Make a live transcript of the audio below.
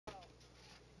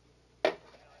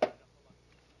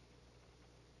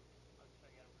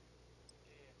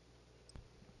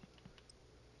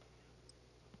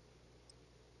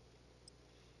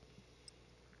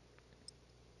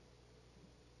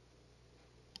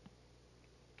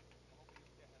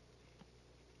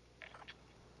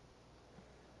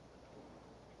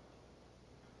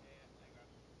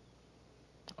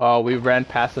Oh, we ran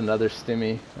past another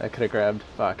stimmy I could have grabbed.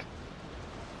 Fuck.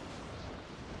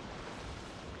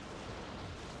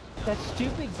 That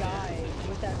stupid guy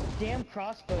with that damn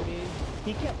crossbow, dude.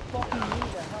 He kept fucking me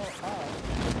the hell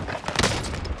up.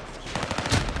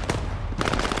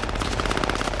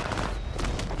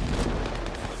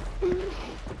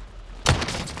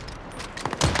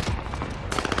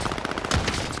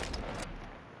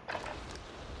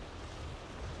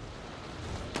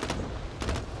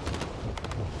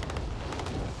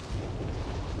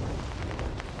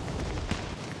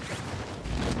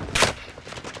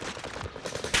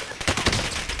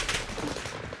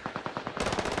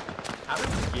 How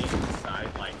does the game decide,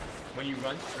 like, when you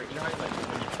run straight, you know how, like,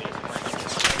 when you face plant,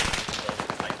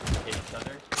 like, hit each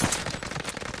other?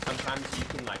 Sometimes you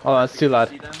can, like, Oh, that's too loud.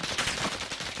 see them.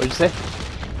 What'd you say?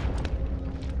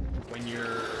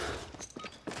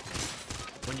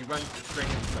 When you run straight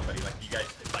into somebody, like, you guys,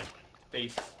 like,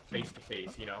 face to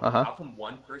face, you know? Uh-huh. How come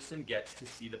one person gets to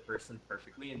see the person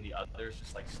perfectly and the other's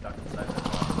just, like, stuck inside their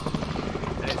box?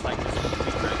 And it's, like, this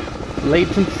complete random.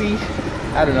 Latency?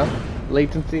 I don't know.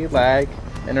 Latency, lag,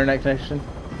 internet connection,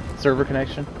 server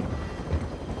connection.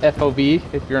 FOV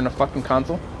if you're on a fucking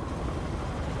console.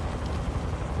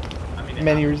 I mean, it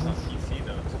Many happens reasons. on PC,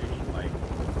 though,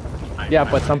 too. Like, Yeah,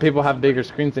 but some people have bigger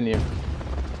screens than you.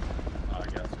 I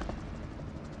guess.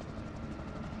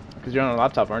 Because you're on a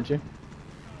laptop, aren't you?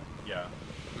 Yeah.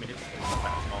 I mean, it's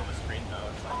like a small screen, though.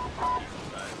 It's like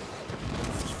decent size.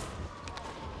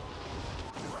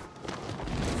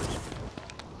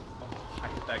 I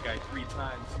hit that guy 3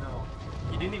 times. No.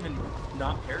 He didn't even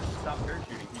stop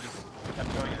parachuting. He just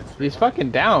kept going. He's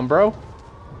fucking down, bro.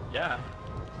 Yeah.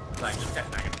 Like, this guy's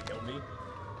not gonna kill me.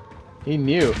 He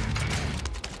knew.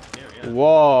 Yeah.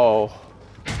 Whoa.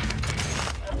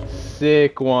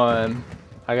 Sick one.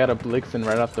 I got a Blixen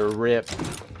right off the rip.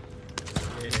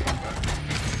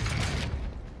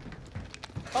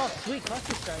 Oh, sweet,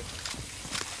 cluster strike.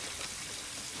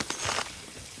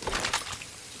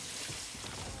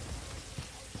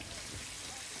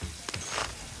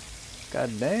 God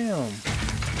damn.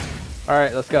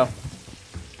 Alright, let's go.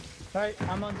 Alright,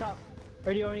 I'm on top.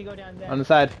 Or do you want me to go down there? On the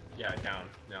side. Yeah, down.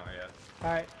 No, yeah.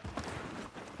 Alright.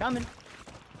 Coming.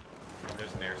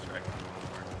 There's an airstrike.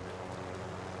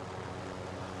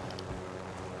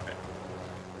 Okay.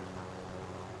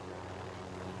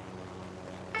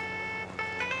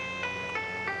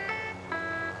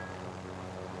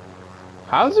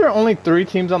 How's there only 3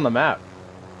 teams on the map?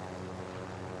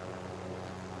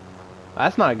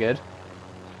 That's not good.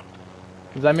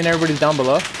 Does that mean everybody's down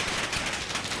below?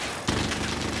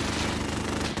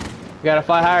 You gotta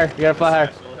fly higher. You gotta fly higher.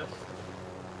 Specialist.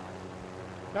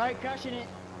 Alright, crushing it.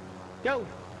 Go.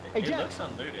 Hey, It Jeff. looks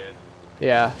unlooted.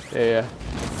 Yeah.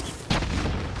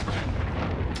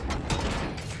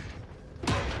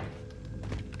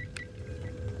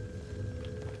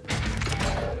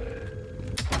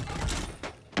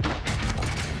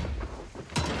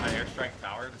 I airstrike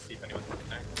tower to see if anyone's looking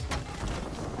there.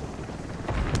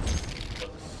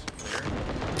 Looks clear.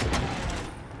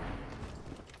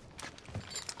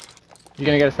 You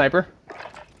gonna get a sniper?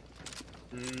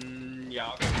 Yeah,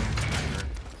 I'll go sniper.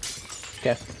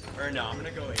 Okay. Or no, I'm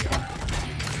gonna go AR.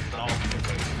 I'll go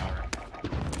tower.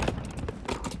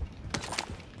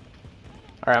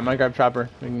 Alright, I'm gonna grab chopper.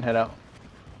 We can head out.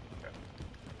 Okay.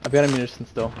 I've got ammunition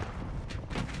still.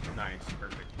 Nice,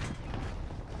 perfect.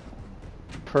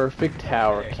 Perfect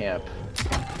tower Okay, camp.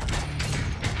 cool.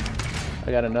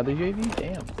 I got another UAV?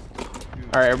 Damn.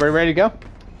 Alright, everybody ready to go?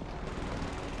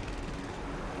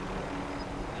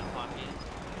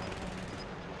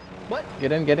 What?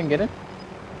 Get in. I was trying to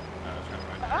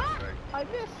find an Ah! airstrike. I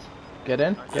missed. Get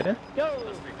in. Go.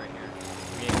 Let's pick right here.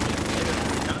 Me and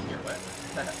down here, what?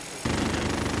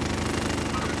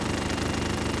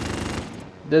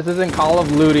 This isn't Call of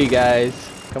Duty, guys.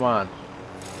 Come on.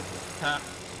 Ha.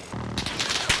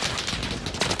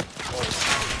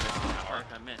 Fuck,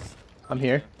 I missed. I'm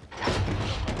here.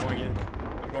 I'm going in.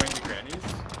 I'm going to Granny's.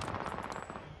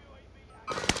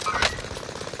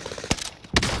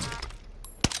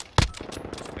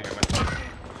 I think I might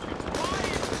shoot some.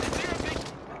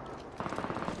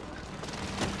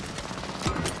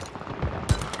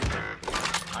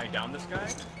 I down this guy.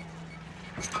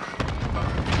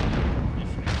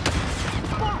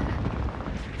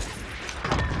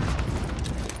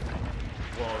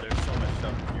 Whoa, there's so much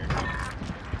stuff in here.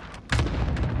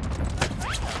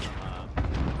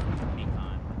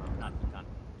 Pecan. Not pecan.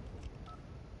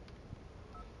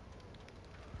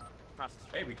 Across the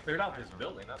street. Hey, we cleared out this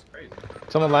building. That's crazy.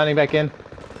 Someone landing back in.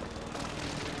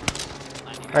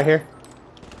 Landing. Right here.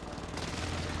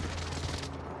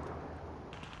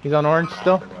 He's on orange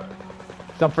still.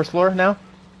 He's on first floor now.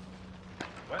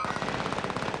 What? Got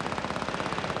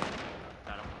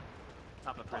him.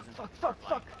 Top of prison. Fuck.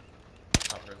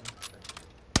 Top prison.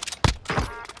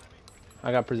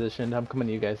 I got positioned. I'm coming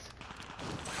to you guys.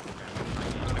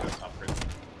 I'm gonna go top prison.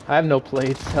 I have no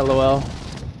plates. LOL.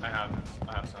 I have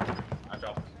some. I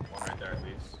dropped one right there at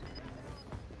least.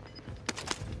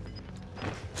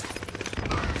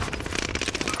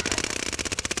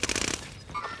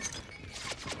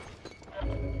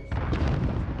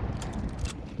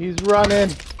 He's running.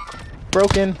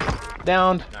 Broken.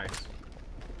 Downed. Nice.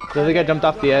 The other guy jumped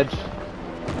off the edge.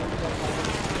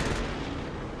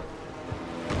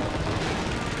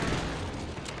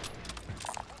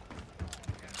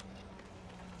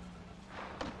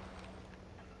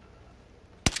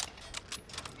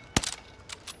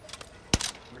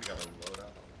 Somebody got a loadout.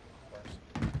 Of course.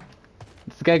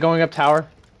 This guy going up tower.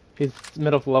 He's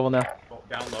middle of the level now. Oh,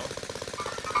 down low.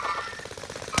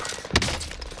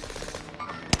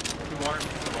 Two more.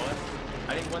 Bullet.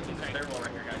 I think one's in the stairwell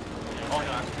right here, guys. Oh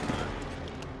no, actually not.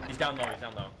 He's down low. He's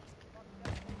down low.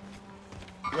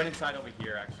 He went inside over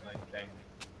here, actually. Dang.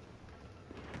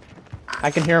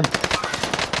 I can hear him.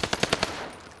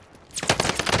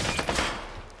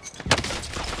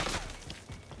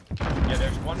 Yeah,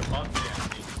 there's one above me,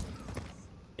 actually.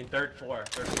 In third floor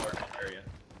area.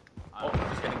 Oh,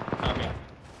 just getting on me.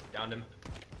 Downed him.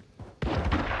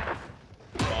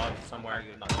 Above somewhere,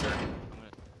 not sure. I'm gonna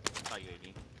try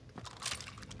UAV.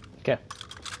 Okay.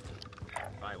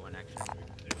 Buy one actually.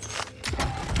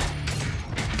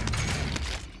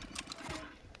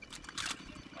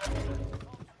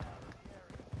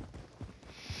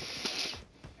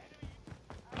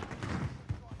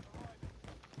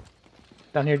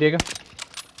 Down here, Diego.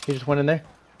 He just went in there.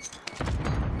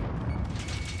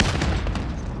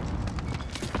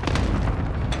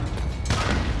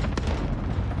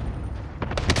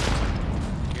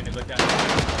 You're gonna go down.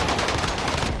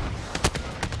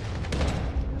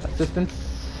 Assistance.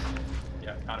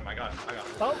 Yeah, got him. I got him.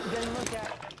 Oh, didn't look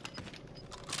at.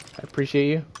 I appreciate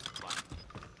you.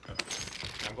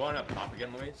 I'm going up top again,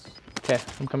 Luis. Okay,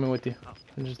 I'm coming with you.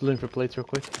 I'm just looking for plates real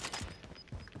quick.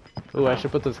 Ooh, I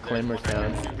should put those There's claimers one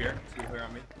right down. here. Two here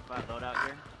on me. Buy a loadout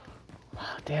here.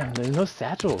 Damn, there's no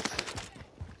satchels.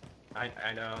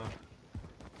 I know.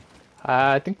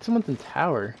 I think someone's in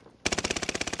tower.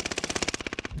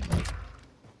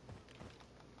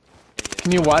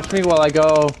 Can you watch me while I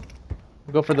go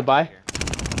for the buy?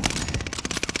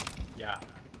 Yeah.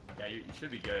 Yeah, you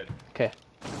should be good. Okay.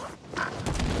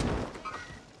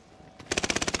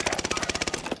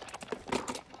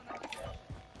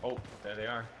 Oh, there they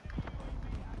are.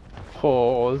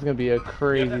 Oh, this is gonna be a You have that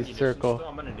crazy munitions circle. still?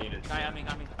 I'm gonna need it. Guy on me,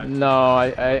 got me. No,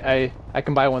 I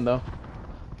can buy one though.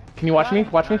 Can you watch me?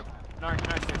 Watch me. North,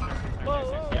 stairs.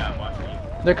 Yeah, I'm watching you.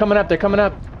 They're coming up. They're coming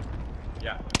up.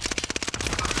 Yeah.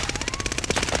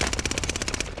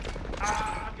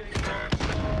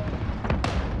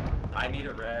 I need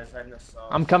a res. I have no sauce.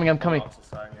 I'm coming. I'm coming. Off the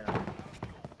side, yeah.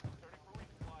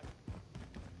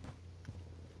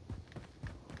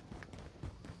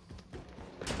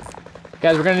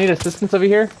 Guys, we're gonna need assistance over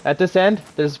here at this end.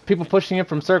 There's people pushing in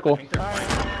from I circle. think they're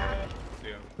fighting.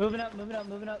 Too. Moving up, moving up,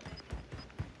 moving up.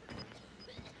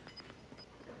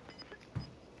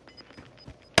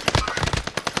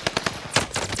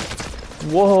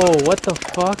 Whoa, what the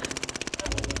fuck?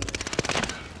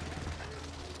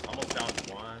 Almost down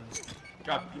one.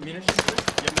 Got munitions?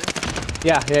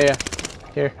 You have munitions? Yeah.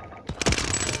 Here.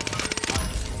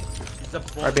 He's a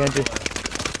bullet. Right behind you.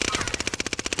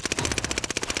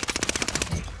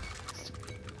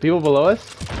 People below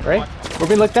us, right? We're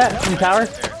being looked at from tower. Oh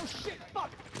shit, fuck!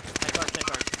 Take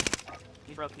guard.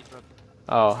 He's broke.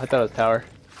 Oh, I thought it was tower.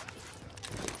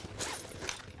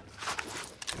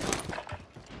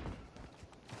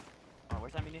 Oh,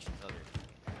 where's that munitions? Oh, there.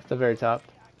 It's the very top.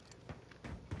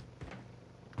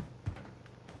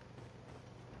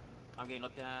 I'm getting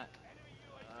looked at.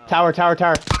 Tower.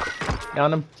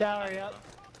 Down him. Tower, yep.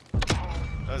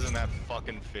 Doesn't that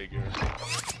fucking figure?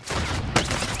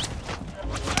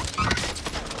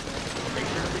 Make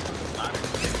sure to reach the ladder.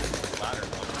 Ladder.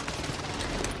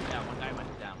 Yeah, one guy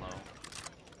went down low.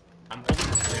 I'm holding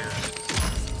the stairs.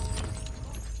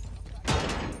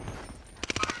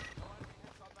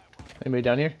 Anybody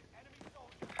down here?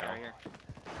 Right here.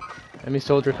 Enemy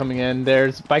soldier coming in.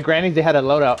 There's by Granny's. They had a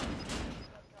loadout.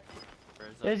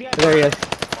 Where's There's the... guys. There he is.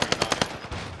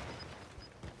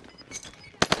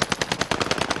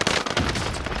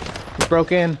 He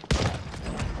broke in.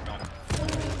 Got him.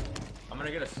 I'm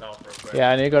gonna get a self real quick.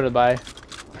 Yeah, I need to go to the buy.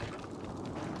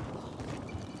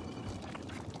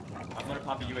 I'm gonna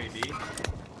pop a UAV.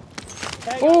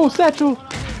 Hey, Oh, satchel.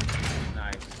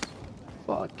 Nice.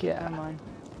 Fuck yeah. Never mind.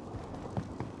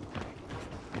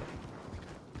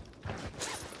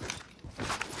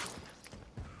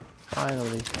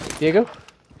 Finally. Diego?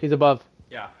 He's above.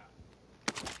 Yeah.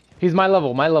 He's my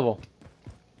level, my level.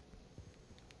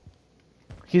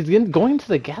 He's going to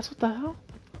the gas? What the hell?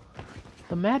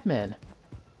 The madman.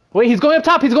 Wait, he's going up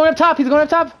top, he's going up top, he's going up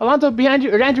top! Alonso, behind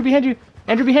you, or Andrew, behind you!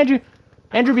 Andrew, behind you!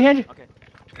 Andrew, behind you! Okay.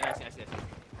 Yeah, I see.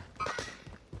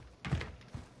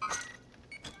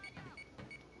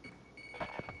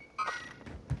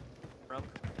 Broke.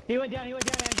 He went down, Andrew, he went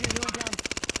down.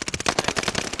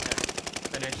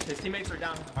 Finished. His teammates are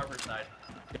down harbor side.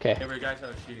 Okay, They were guys that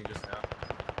were shooting just now.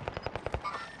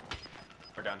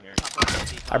 We're down here.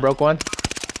 I broke one.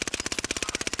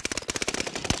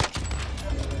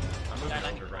 I'm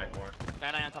moving over right more.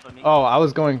 Guy on top of me. Oh, I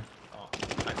was going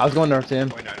Oh, north to him.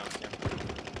 Going down on him.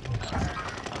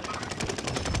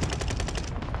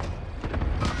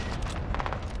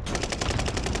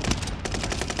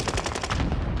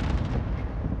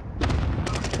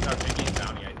 It's our big game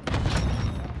bounty, I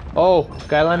think. Oh,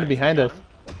 guy landed behind us.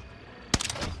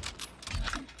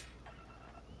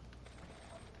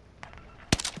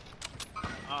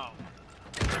 Oh.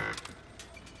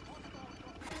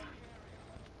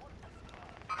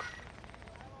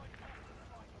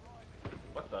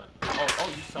 What the?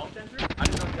 Oh, you self Andrew? I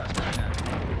didn't know you got shot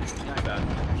at. My bad.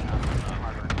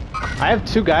 Harbor. I have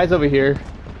two guys over here.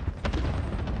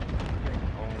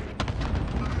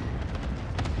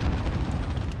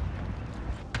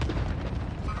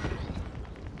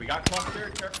 We got cluster,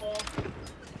 careful.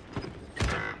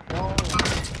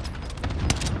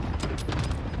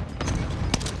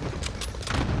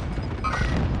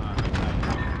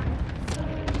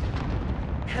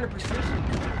 Had a precision.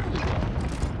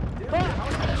 Dude, how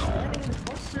is that landing in the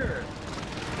cluster?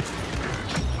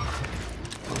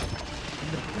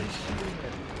 Nobody's shooting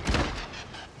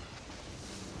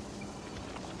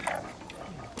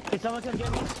it. Can someone come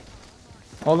get me?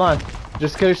 Hold on.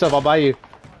 Just kill yourself, I'll buy you.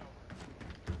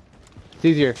 It's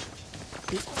easier.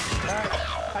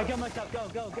 Alright, I kill myself, go.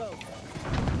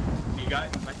 You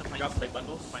got plate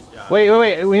bundles? Yeah.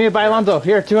 Wait, we need to buy Alonso.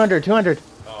 Here, 200.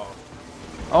 Oh.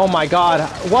 Oh my god,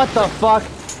 what the fuck?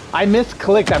 I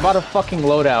misclicked, I bought a fucking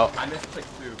loadout. I misclicked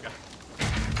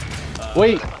too.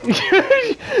 Wait, you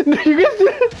guys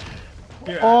did?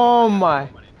 Here, Oh my.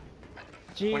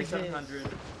 Jesus. 2700.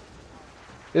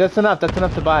 That's enough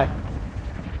to buy.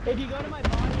 If you go to my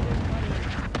body, there's money.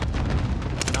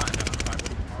 Not enough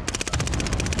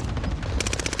time.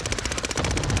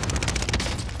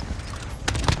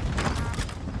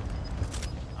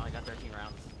 Oh, I got 13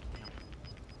 rounds.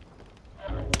 I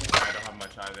don't have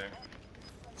much either.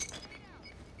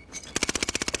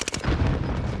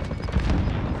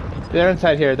 They're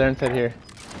inside here.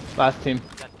 Last team.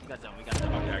 We got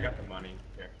them. Okay, I got the money.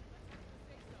 Here.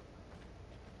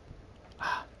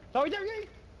 Oh, there he is!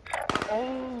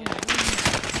 Oh,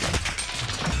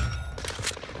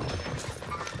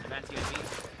 Advance UAV.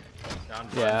 Down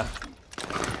one. Yeah.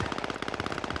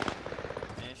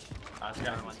 Finish. I just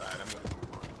got him inside. I'm moving.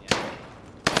 Yeah.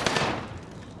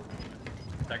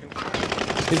 Second.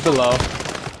 He's below.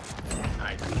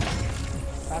 Nice.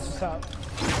 that's what's up.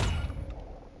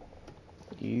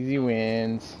 Easy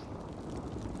wins.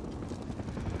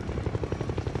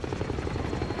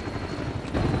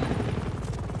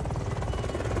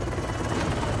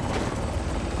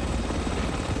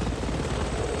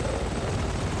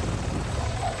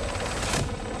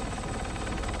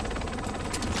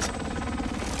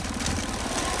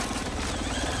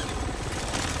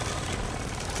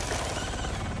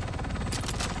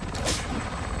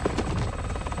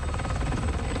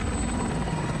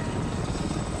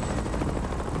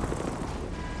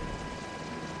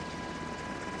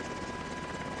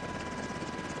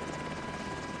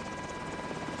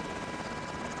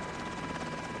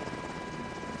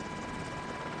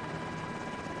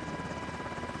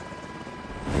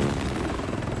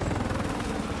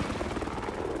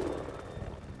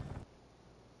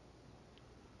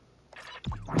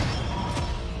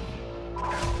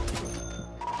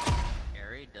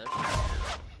 Harry does.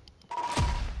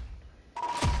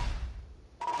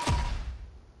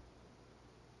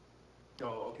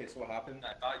 Okay, so what happened?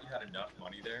 I thought you had enough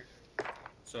money there.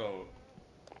 So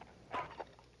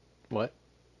What?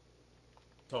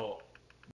 So